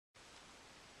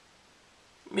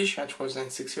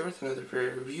Mishmatch496 here with another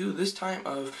review, this time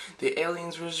of the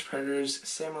Aliens vs. Predators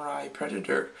Samurai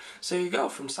Predator. So there you go,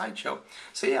 from Sideshow.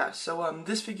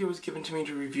 This figure was given to me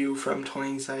to review from Toy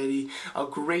Anxiety, a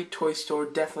great toy store.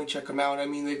 Definitely check them out. I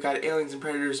mean, they've got Aliens and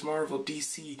Predators, Marvel,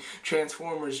 DC,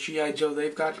 Transformers, G.I. Joe,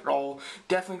 they've got it all.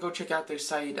 Definitely go check out their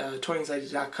site,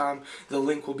 toyanxiety.com. The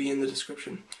link will be in the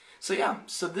description.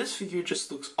 So this figure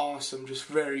just looks awesome, just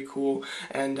very cool,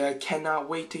 and cannot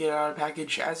wait to get it out of the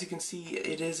package. As you can see,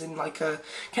 it is in like a,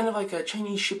 kind of like a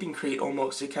Chinese shipping crate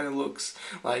almost. It kind of looks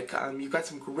like, you've got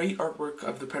some great artwork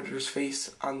of the Predator's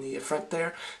face on the front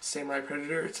there, Samurai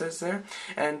Predator it says there,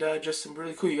 and just some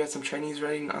really cool, you got some Chinese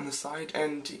writing on the side,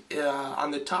 and on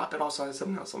the top it also has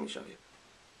something else. Let me show you.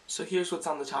 So here's what's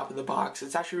on the top of the box.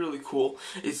 It's actually really cool.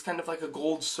 It's kind of like a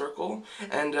gold circle,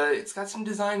 and it's got some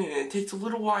design in it. It takes a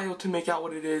little while to make out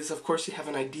what it is. Of course, you have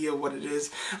an idea what it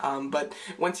is, but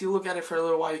once you look at it for a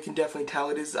little while, you can definitely tell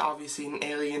it is obviously an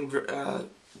alien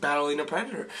battling a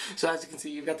predator. So as you can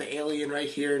see, you've got the alien right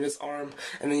here in his arm,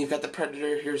 and then you've got the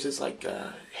predator. Here's his like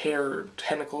hair,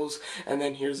 tentacles, and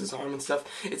then here's his arm and stuff.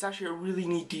 It's actually a really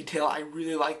neat detail. I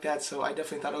really like that, so I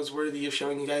definitely thought it was worthy of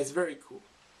showing you guys. Very cool.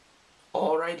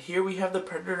 Alright, here we have the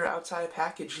Predator outside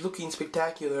package, looking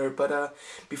spectacular, but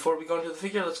before we go into the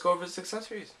figure, let's go over his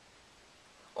accessories.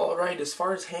 Alright, as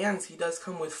far as hands, he does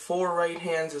come with 4 right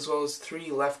hands as well as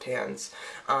 3 left hands.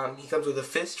 He comes with a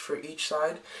fist for each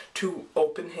side, 2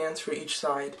 open hands for each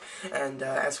side, and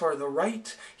as far as the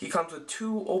right, he comes with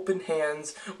 2 open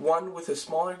hands, 1 with a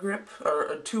smaller grip,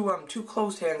 or two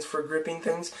closed hands for gripping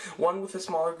things, 1 with a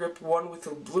smaller grip, 1 with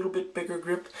a little bit bigger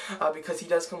grip, because he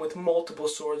does come with multiple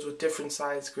swords with different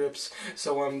size grips,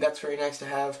 so that's very nice to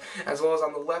have. As well as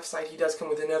on the left side, he does come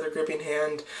with another gripping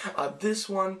hand. This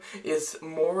one is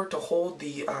more to hold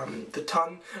the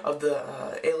tongue of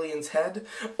the alien's head,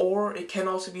 or it can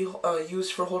also be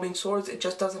used for holding swords. It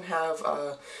just doesn't have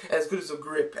as good as a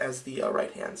grip as the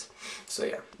right hands. So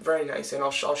yeah, very nice, and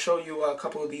I'll show you a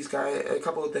couple of these guys, a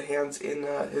couple of the hands in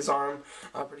his arm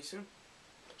pretty soon.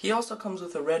 He also comes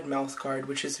with a red mouth guard,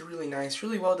 which is really nice,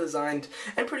 really well designed,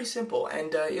 and pretty simple,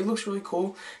 and it looks really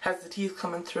cool. Has the teeth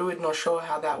coming through it, and I'll show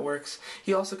how that works.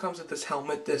 He also comes with this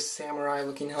helmet, this samurai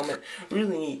looking helmet,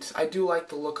 really neat. I do like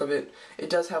the look of it. It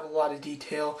does have a lot of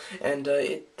detail, and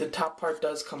the top part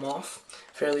does come off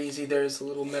fairly easy. There's a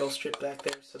little metal strip back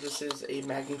there, so this is a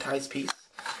magnetized piece,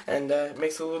 and it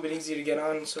makes it a little bit easier to get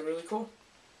on, so really cool.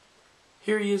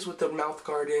 Here he is with the mouth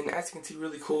guard in. As you can see,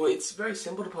 really cool. It's very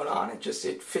simple to put on. It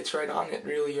fits right on it.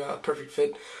 Really perfect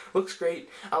fit. Looks great.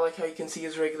 I like how you can see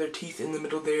his regular teeth in the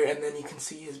middle there, and then you can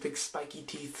see his big spiky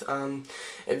teeth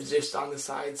just on the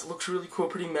sides. Looks really cool.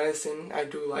 Pretty menacing. I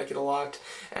do like it a lot.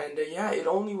 And yeah, it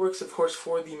only works, of course,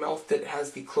 for the mouth that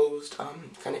has the closed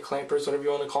kind of clampers, whatever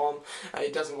you want to call them.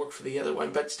 It doesn't work for the other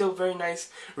one, but still very nice.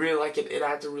 Really like it. It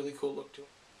adds a really cool look to it.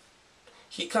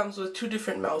 He comes with 2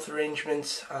 different mouth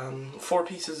arrangements, 4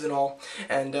 pieces in all,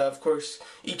 and of course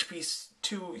each piece,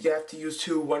 you have to use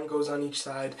 2, 1 goes on each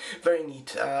side. Very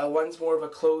neat. One's more of a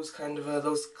closed kind of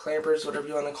those clampers, whatever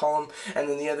you want to call them, and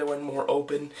then the other one more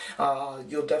open.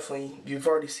 You've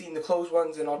already seen the closed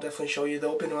ones, and I'll definitely show you the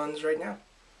open ones right now.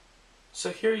 So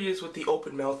here he is with the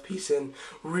open mouthpiece in,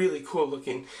 really cool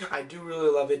looking. I do really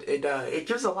love it. It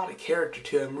gives a lot of character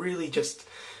to him, really just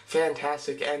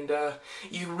fantastic, and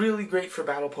really great for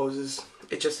battle poses.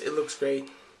 It looks great.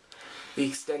 The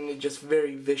extended, just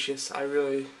very vicious. I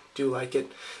really do like it.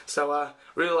 So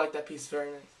really like that piece,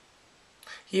 very nice.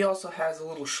 He also has a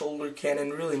little shoulder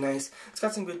cannon, really nice. It's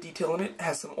got some good detail in it. It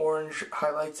has some orange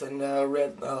highlights and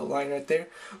red line right there.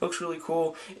 Looks really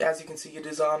cool. As you can see, it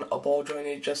is on a ball joint.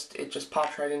 It just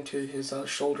pops right into his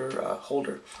shoulder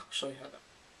holder. I'll show you how that.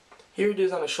 Here it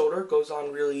is on a shoulder. Goes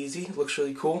on really easy. Looks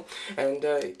really cool, and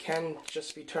it can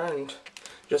just be turned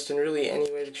just in really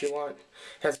any way that you want.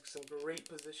 Has some great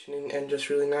positioning and just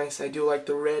really nice. I do like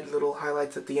the red little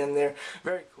highlights at the end there.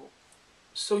 Very cool.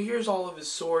 So here's all of his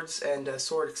swords and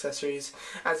sword accessories.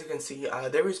 As you can see,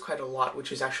 there is quite a lot, which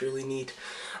is actually really neat.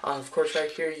 Of course, right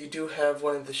here you do have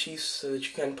one of the sheaths so that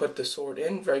you can put the sword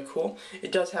in. Very cool.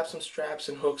 It does have some straps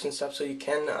and hooks and stuff, so you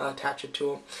can attach it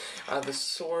to him. The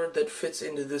sword that fits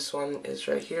into this one is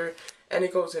right here, and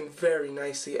it goes in very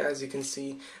nicely, as you can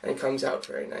see, and comes out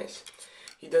very nice.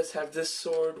 He does have this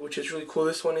sword, which is really cool.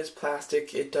 This one is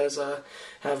plastic. It does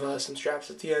have some straps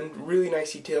at the end. Really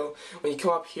nice detail. When you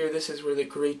come up here, this is where the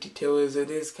great detail is. It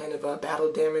is kind of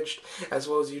battle damaged, as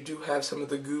well as you do have some of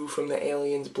the goo from the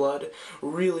alien's blood.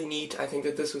 Really neat. I think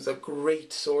that this was a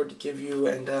great sword to give you,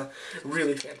 and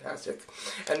really fantastic.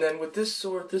 And then with this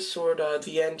sword,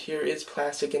 the end here is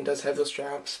plastic and does have the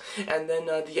straps. And then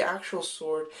the actual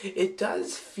sword, it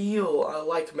does feel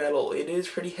like metal. It is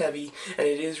pretty heavy, and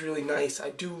it is really nice.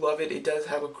 I do love it. It does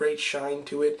have a great shine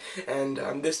to it,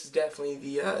 and this is definitely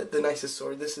the nicest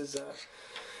sword. This is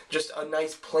just a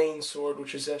nice plain sword,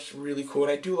 which is just really cool.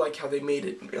 And I do like how they made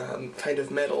it kind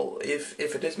of metal, if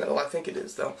it is metal. I think it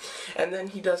is, though. And then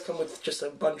he does come with just a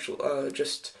bunch,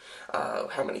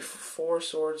 how many? 4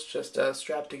 swords just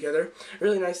strapped together.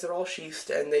 Really nice. They're all sheathed,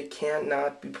 and they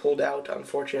cannot be pulled out,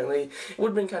 unfortunately. It would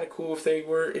have been kind of cool if they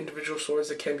were individual swords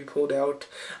that can be pulled out.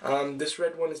 This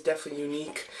red one is definitely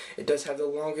unique. It does have the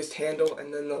longest handle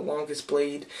and then the longest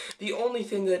blade. The only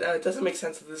thing that doesn't make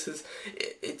sense of this is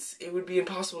it would be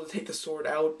impossible to take the sword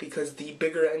out because the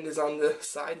bigger end is on the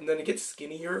side and then it gets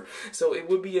skinnier. So it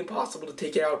would be impossible to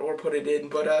take it out or put it in,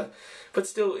 but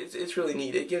still, it's really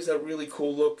neat. It gives a really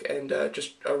cool look and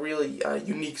just a really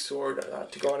unique sword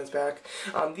to go on his back.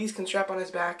 These can strap on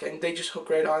his back and they just hook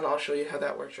right on. I'll show you how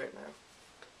that works right now.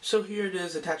 So here it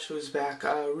is attached to his back.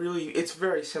 Really, it's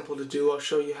very simple to do. I'll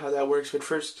show you how that works, but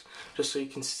first, just so you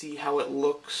can see how it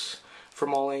looks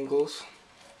from all angles.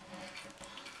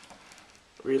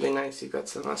 Really nice. You've got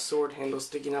some sword handles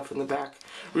sticking up from the back.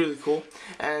 Really cool.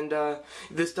 And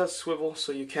this does swivel,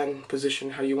 so you can position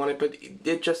how you want it, but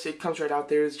it comes right out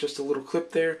there. It's just a little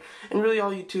clip there. And really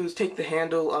all you do is take the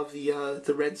handle of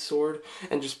the red sword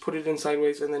and just put it in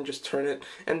sideways and then just turn it,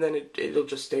 and then it'll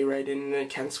just stay right in and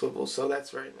it can swivel, so that's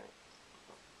very nice.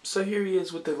 So here he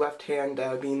is with the left hand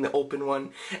being the open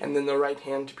one, and then the right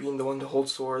hand being the one to hold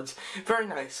swords. Very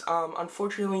nice.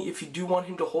 Unfortunately, if you do want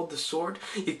him to hold the sword,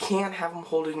 you can't have him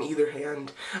hold it in either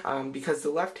hand, because the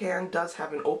left hand does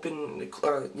have an open,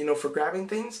 for grabbing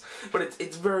things, but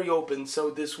it's very open,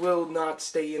 so this will not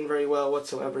stay in very well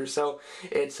whatsoever. So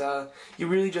it's you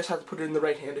really just have to put it in the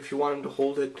right hand if you want him to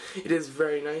hold it. It is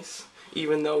very nice.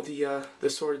 Even though the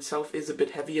sword itself is a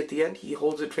bit heavy at the end, he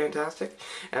holds it fantastic,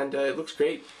 and it looks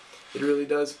great. It really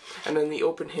does. And then the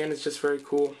open hand is just very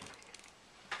cool.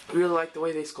 I really like the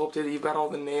way they sculpted it. You've got all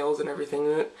the nails and everything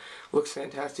in it. Looks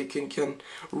fantastic and can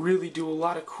really do a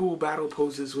lot of cool battle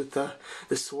poses with the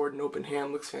sword and open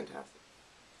hand. Looks fantastic.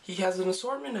 He has an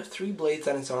assortment of 3 blades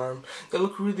on his arm. They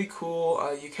look really cool.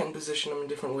 You can position them in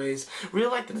different ways. Really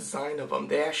like the design of them.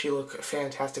 They actually look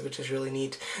fantastic, which is really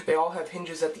neat. They all have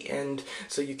hinges at the end,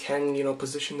 so you can,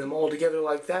 position them all together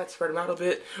like that, spread them out a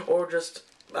bit, or just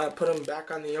put them back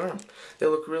on the arm. They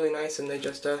look really nice, and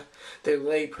they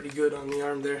lay pretty good on the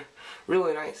arm there.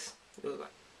 Really nice. Really nice.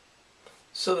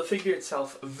 So the figure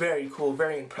itself, very cool,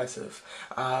 very impressive,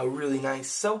 really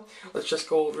nice. So let's just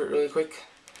go over it really quick.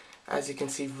 As you can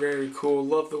see, very cool.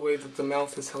 Love the way that the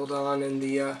mouth is held on and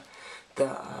the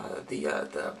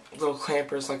little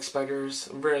clampers like spiders.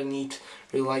 Very neat.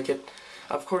 Really like it.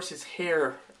 Of course, his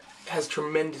hair has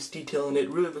tremendous detail in it.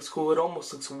 Really looks cool. It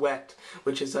almost looks wet,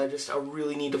 which is just a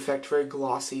really neat effect. Very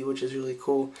glossy, which is really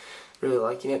cool. Really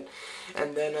liking it.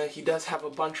 And then he does have a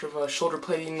bunch of shoulder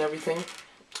plating and everything.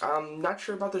 I'm not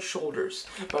sure about the shoulders,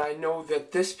 but I know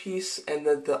that this piece and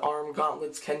that the arm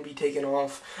gauntlets can be taken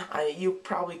off. You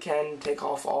probably can take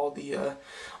off all the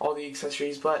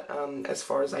accessories, but as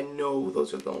far as I know,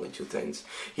 those are the only 2 things.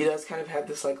 He does kind of have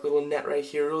this like little net right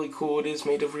here, really cool. It is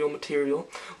made of real material.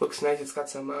 Looks nice. It's got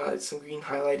some green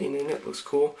highlighting in it. Looks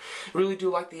cool. Really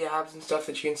do like the abs and stuff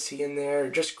that you can see in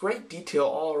there. Just great detail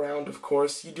all around. Of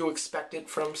course, you do expect it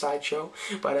from Sideshow,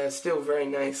 but still very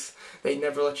nice. They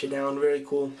never let you down. Very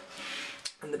cool.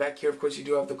 In the back here, of course, you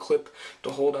do have the clip to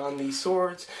hold on these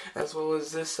swords, as well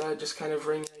as this just kind of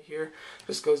ring right here,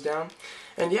 just goes down.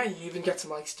 And yeah, you even get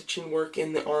some like stitching work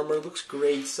in the armor. Looks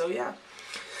great. So yeah.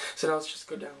 So now let's just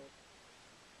go down.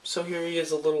 So here he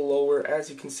is a little lower. As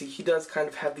you can see, he does kind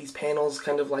of have these panels,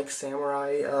 kind of like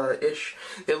samurai-ish.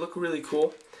 They look really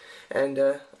cool. And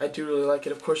I do really like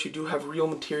it. Of course, you do have real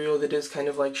material that is kind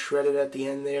of like shredded at the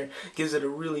end there. Gives it a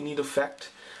really neat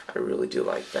effect. I really do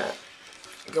like that.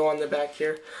 Go on the back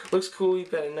here. Looks cool.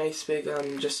 You've got a nice big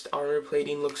just armor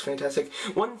plating. Looks fantastic.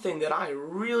 One thing that I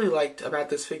really liked about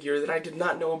this figure that I did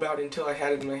not know about until I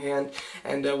had it in my hand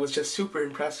and was just super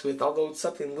impressed with, although it's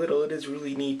something little, it is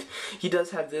really neat. He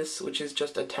does have this, which is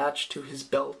just attached to his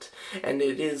belt, and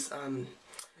it is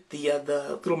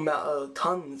the little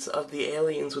tons of the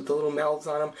aliens with the little mouths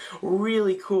on them.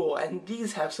 Really cool, and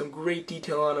these have some great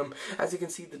detail on them. As you can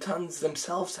see, the tons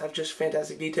themselves have just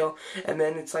fantastic detail, and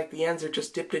then it's like the ends are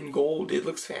just dipped in gold. It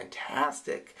looks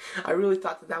fantastic. I really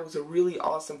thought that that was a really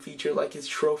awesome feature, like his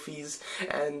trophies,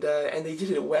 and they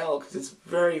did it well because it's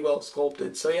very well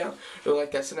sculpted. So yeah, really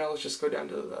like that. So now let's just go down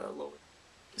to the lower.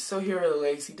 So here are the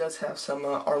legs. He does have some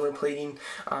armor plating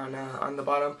on the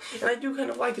bottom, and I do kind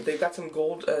of like it. They've got some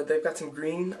gold, they've got some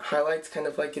green highlights, kind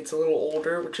of like it's a little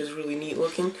older, which is really neat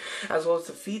looking. As well as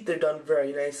the feet, they're done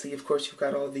very nicely. Of course, you've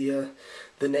got all the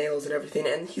nails and everything,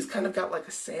 and he's kind of got like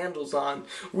a sandals on.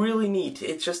 Really neat.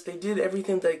 It's just they did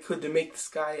everything they could to make this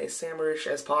guy as samurai-ish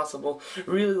as possible.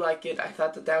 Really like it. I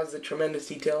thought that that was a tremendous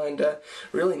detail and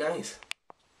really nice.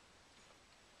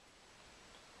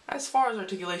 As far as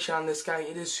articulation on this guy,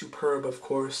 it is superb, of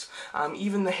course.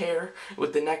 Even the hair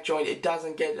with the neck joint, it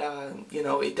doesn't get, you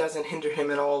know, it doesn't hinder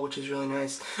him at all, which is really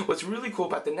nice. What's really cool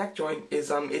about the neck joint is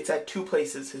it's at two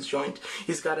places, his joint.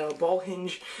 He's got a ball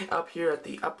hinge up here at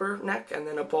the upper neck, and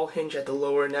then a ball hinge at the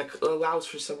lower neck. It allows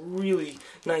for some really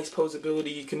nice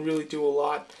posability. You can really do a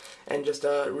lot, and just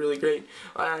really great.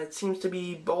 It seems to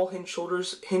be ball hinge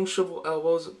shoulders, hinge swivel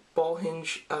elbows, ball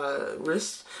hinge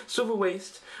wrists, swivel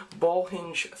waist, ball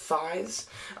hinge thighs,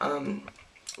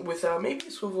 with maybe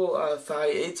a swivel thigh.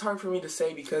 It's hard for me to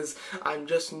say because I'm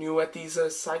just new at these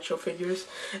Sideshow figures.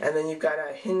 And then you've got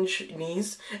a hinge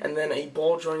knees and then a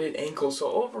ball jointed ankle. So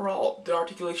overall, the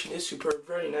articulation is superb,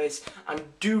 very nice. I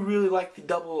do really like the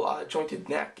double jointed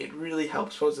neck. It really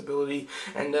helps posability,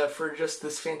 and for just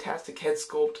this fantastic head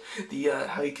sculpt, the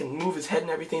how he can move his head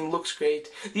and everything looks great.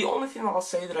 The only thing I'll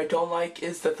say that I don't like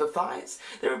is that the thighs,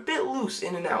 they're a bit loose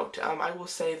in and out. I will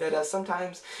say that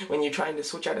sometimes when you're trying to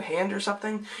switch out a hand or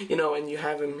something, you know, and you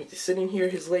have him sitting here,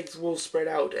 his legs will spread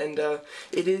out, and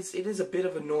it is a bit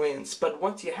of annoyance. But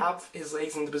once you have his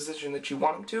legs in the position that you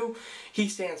want him to, he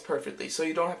stands perfectly, so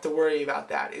you don't have to worry about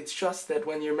that. It's just that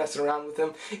when you're messing around with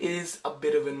him, it is a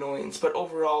bit of annoyance, but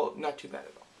overall, not too bad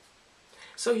at all.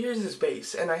 So here's his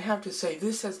base, and I have to say,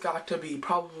 this has got to be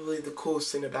probably the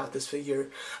coolest thing about this figure.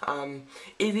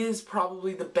 It is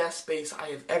probably the best base I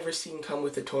have ever seen come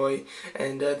with a toy,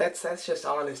 and that's just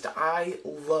honest. I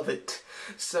love it.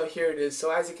 So here it is.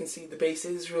 So as you can see, the base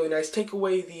is really nice. Take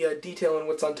away the detail and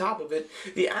what's on top of it,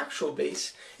 the actual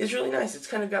base is really nice. It's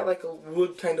kind of got like a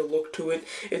wood kind of look to it.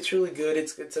 It's really good.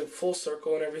 It's a full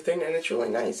circle and everything, and it's really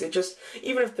nice. It just,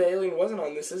 even if the alien wasn't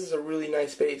on this is a really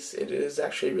nice base. It is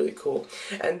actually really cool.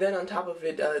 And then on top of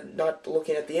it, not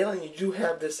looking at the alien, you do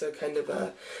have this kind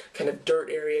of dirt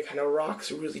area, kind of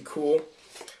rocks, really cool.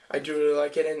 I do really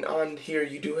like it. And on here,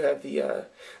 you do have the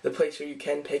place where you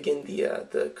can peg in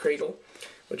the cradle,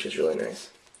 which is really nice.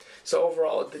 So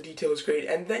overall, the detail is great.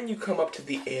 And then you come up to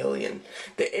the alien.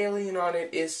 The alien on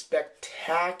it is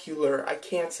spectacular. I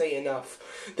can't say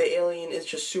enough. The alien is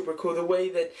just super cool. The way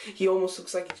that he almost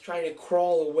looks like he's trying to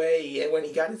crawl away, and when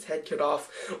he got his head cut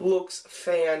off, looks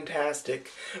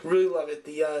fantastic. Really love it.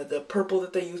 The purple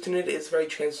that they used in it is very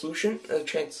translucent.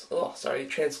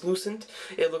 Translucent.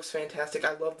 It looks fantastic.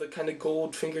 I love the kind of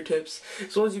gold fingertips.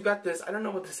 As well as you got this, I don't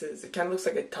know what this is. It kind of looks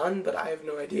like a ton, but I have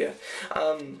no idea.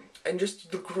 And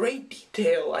just the great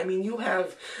detail. I mean, you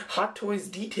have Hot Toys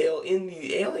detail in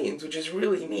the aliens, which is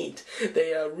really neat.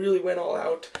 They really went all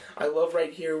out. I love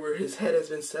right here where his head has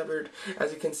been severed.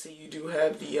 As you can see, you do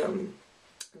have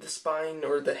the spine,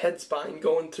 or the head spine,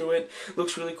 going through it.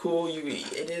 Looks really cool.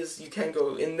 You can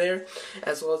go in there,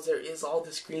 as well as there is all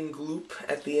this green gloop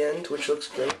at the end, which looks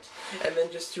great. And then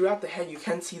just throughout the head, you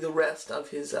can see the rest of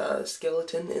his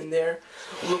skeleton in there.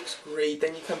 Looks great.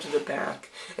 Then you come to the back,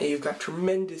 and you've got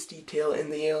tremendous detail in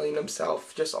the alien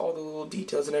himself. Just all the little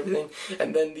details and everything.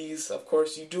 And then these, of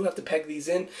course, you do have to peg these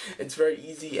in. It's very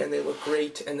easy, and they look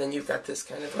great. And then you've got this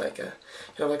kind of like a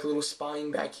little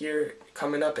spine back here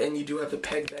coming up, and you do have to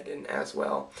peg that in as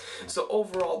well. So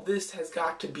overall, this has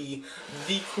got to be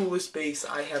the coolest base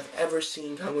I have ever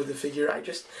seen come with a figure.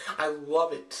 I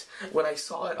love it. When I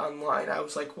saw it online, I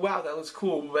was like, wow, that looks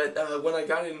cool. But when I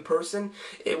got it in person,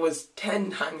 it was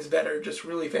 10 times better. Just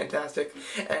really fantastic.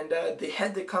 And the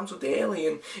head that comes with the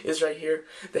alien is right here.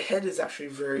 The head is actually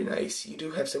very nice. You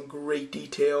do have some great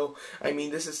detail. I mean,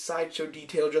 this is Sideshow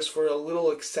detail just for a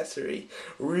little accessory.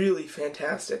 Really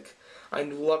fantastic.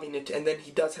 I'm loving it. And then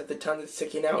he does have the tongue that's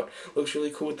sticking out. Looks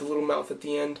really cool with the little mouth at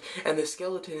the end. And the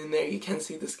skeleton in there, you can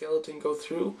see the skeleton go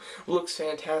through. Looks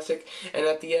fantastic. And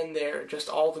at the end there, just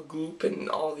all the goop and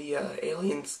all the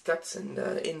alien's guts and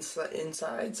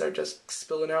insides are just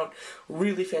spilling out.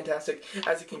 Really fantastic.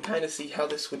 As you can kind of see how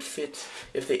this would fit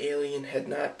if the alien had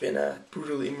not been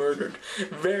brutally murdered.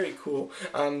 Very cool.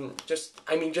 Just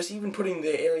even putting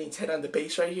the alien's head on the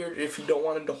base right here, if you don't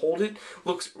want him to hold it,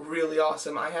 looks really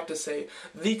awesome. I have to say,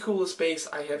 the coolest base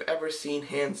I have ever seen,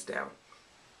 hands down.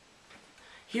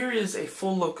 Here is a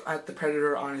full look at the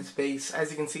Predator on his base.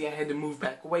 As you can see, I had to move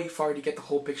back way far to get the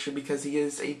whole picture because he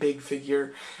is a big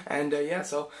figure. And yeah,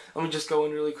 so let me just go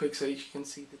in really quick so you can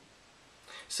see the...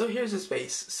 So here's his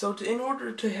base. So in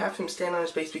order to have him stand on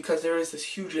his base, because there is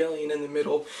this huge alien in the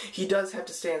middle, he does have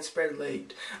to stand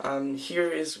spread-legged. Here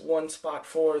is one spot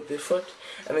for the foot,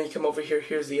 and then you come over here,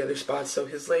 here's the other spot. So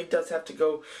his leg does have to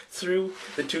go through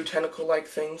the two tentacle-like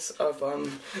things of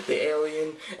the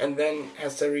alien, and then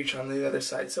has to reach on the other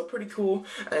side. So pretty cool,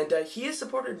 and he is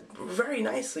supported very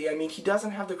nicely. I mean, he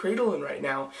doesn't have the cradle in right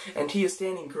now, and he is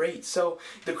standing great. So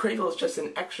the cradle is just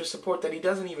an extra support that he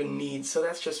doesn't even need, so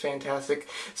that's just fantastic.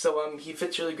 So he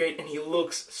fits really great, and he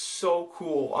looks so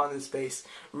cool on this base.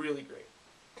 Really great.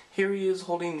 Here he is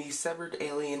holding the severed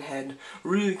alien head.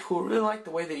 Really cool. Really like the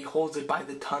way that he holds it by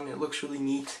the tongue. It looks really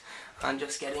neat. I'm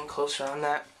just getting closer on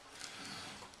that.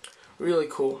 Really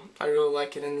cool. I really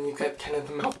like it. And then you've got kind of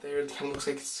the mouth there. It kind of looks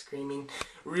like it's screaming.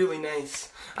 Really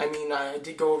nice. I mean, I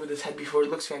did go over this head before.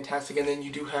 It looks fantastic. And then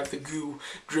you do have the goo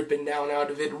dripping down out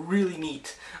of it. Really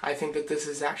neat. I think that this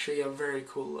is actually a very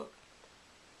cool look.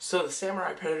 So the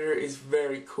Samurai Predator is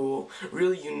very cool,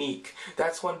 really unique.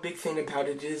 That's one big thing about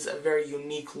it. It is a very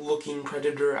unique looking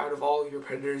Predator out of all of your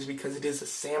Predators because it is a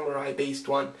Samurai based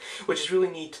one, which is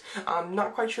really neat. I'm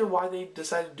not quite sure why they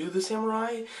decided to do the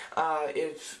Samurai.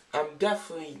 I'm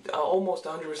definitely almost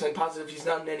 100% positive he's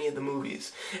not in any of the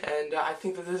movies. And I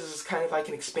think that this is kind of like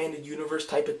an expanded universe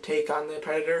type of take on the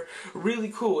Predator. Really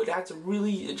cool. It adds a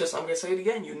really, I'm going to say it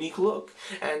again, unique look.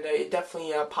 And it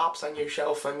definitely pops on your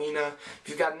shelf. I mean, if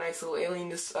you've got a nice little alien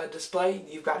display,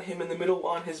 you've got him in the middle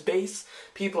on his base,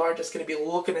 people are just going to be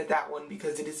looking at that one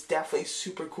because it is definitely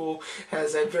super cool. It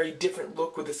has a very different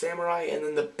look with the Samurai, and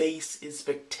then the base is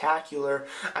spectacular.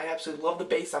 I absolutely love the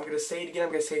base. I'm going to say it again. I'm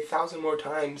going to say it 1,000 more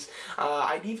times.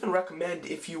 I'd even recommend,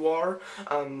 if you are,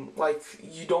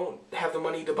 you don't have the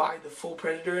money to buy the full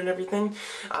Predator and everything,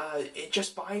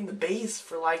 just buying the base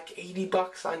for like 80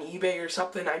 bucks on eBay or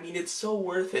something. I mean, it's so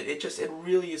worth it. It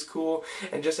really is cool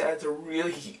and just adds a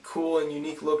really cool and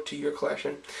unique look to your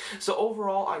collection. So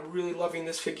overall, I'm really loving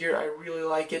this figure. I really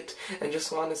like it, and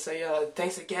just want to say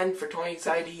thanks again for Toy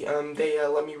Anxiety. They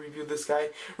let me review this guy.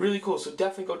 Really cool. So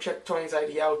definitely go check Toy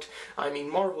Anxiety out. I mean,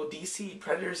 Marvel, DC,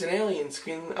 Predators and Aliens,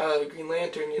 Green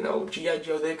Lantern, you know, G.I.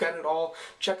 Joe, they've got it all.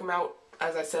 Check them out.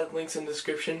 As I said, links in the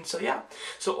description. So yeah,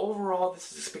 so overall,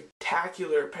 this is a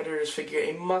spectacular Predators figure,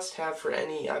 a must-have for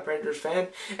any Predators fan,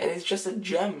 and it's just a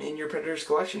gem in your Predators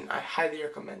collection. I highly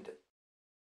recommend it.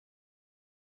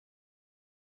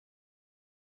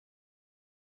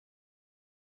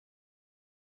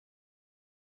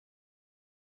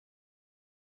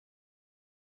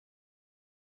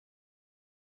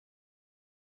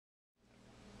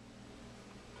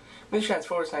 This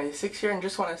Transformers96 here, and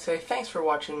just want to say thanks for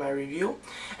watching my review,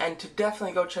 and to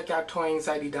definitely go check out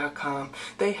ToyAnxiety.com.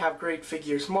 They have great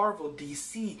figures, Marvel,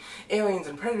 DC, Aliens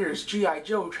and Predators, G.I.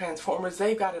 Joe, Transformers,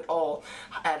 they've got it all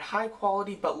at high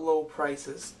quality but low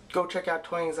prices. Go check out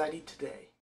Toy Anxiety today.